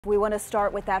We want to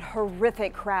start with that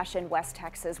horrific crash in West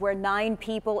Texas where 9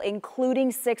 people,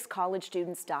 including 6 college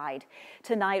students, died.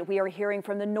 Tonight, we are hearing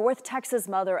from the North Texas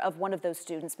mother of one of those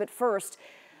students. But first,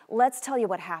 let's tell you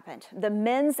what happened. The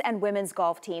men's and women's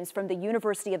golf teams from the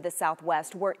University of the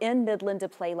Southwest were in Midland to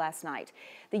play last night.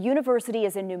 The university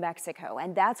is in New Mexico,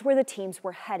 and that's where the teams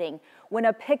were heading when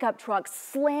a pickup truck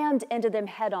slammed into them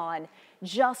head-on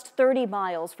just 30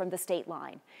 miles from the state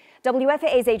line.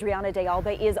 WFAA's Adriana De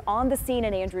Alba is on the scene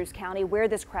in Andrews County where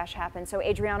this crash happened. So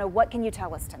Adriana, what can you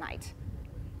tell us tonight?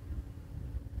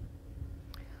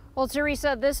 Well,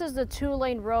 Teresa, this is the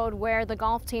 2-lane road where the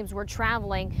golf teams were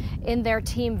traveling in their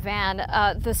team van.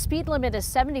 The speed limit is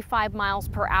 75 miles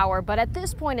per hour, but at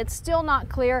this point, it's still not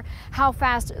clear how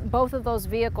fast both of those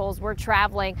vehicles were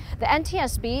traveling. The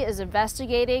NTSB is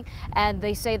investigating, and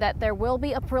they say that there will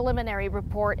be a preliminary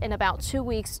report in about 2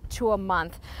 weeks to a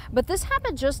month. But this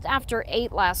happened just after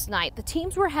 8 last night. The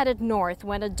teams were headed north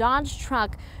when a Dodge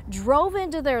truck drove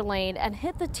into their lane and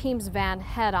hit the team's van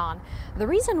head-on. The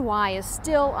reason why is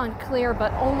still unclear,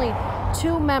 but only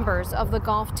 2 members of the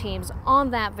golf teams on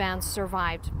that van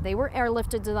survived. They were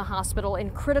airlifted to the hospital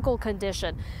in critical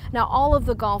condition. Now, all of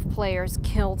the golf players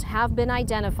killed have been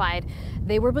identified.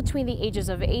 They were between the ages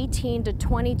of 18 to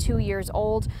 22 years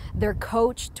old. Their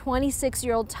coach,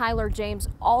 26-year-old Tyler James,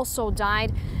 also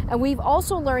died. And we've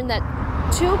also learned that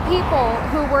 2 people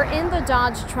who were in the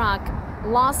Dodge truck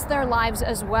lost their lives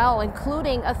as well,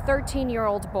 including a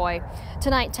 13-year-old boy.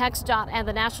 Tonight, TxDOT and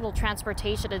the National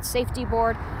Transportation and Safety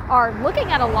Board are looking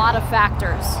at a lot of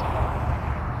factors.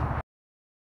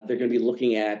 They're going to be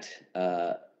looking at,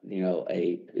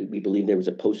 we believe there was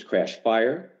a post-crash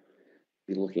fire.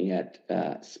 We're looking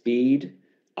at speed,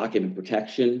 occupant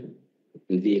protection,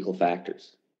 and vehicle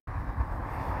factors.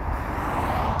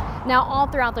 Now, all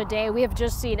throughout the day, we have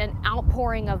just seen an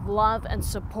outpouring of love and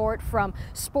support from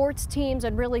sports teams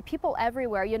and really people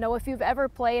everywhere. You know, if you've ever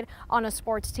played on a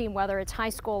sports team, whether it's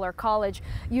high school or college,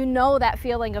 you know that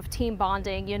feeling of team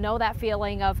bonding. You know that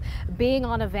feeling of being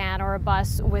on a van or a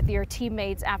bus with your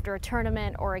teammates after a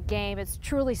tournament or a game. It's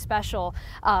truly special,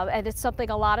 and it's something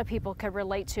a lot of people can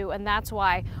relate to, and that's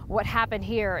why what happened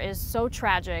here is so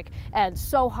tragic and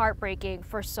so heartbreaking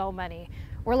for so many.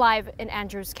 We're live in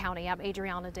Andrews County. I'm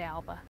Adriana De Alba.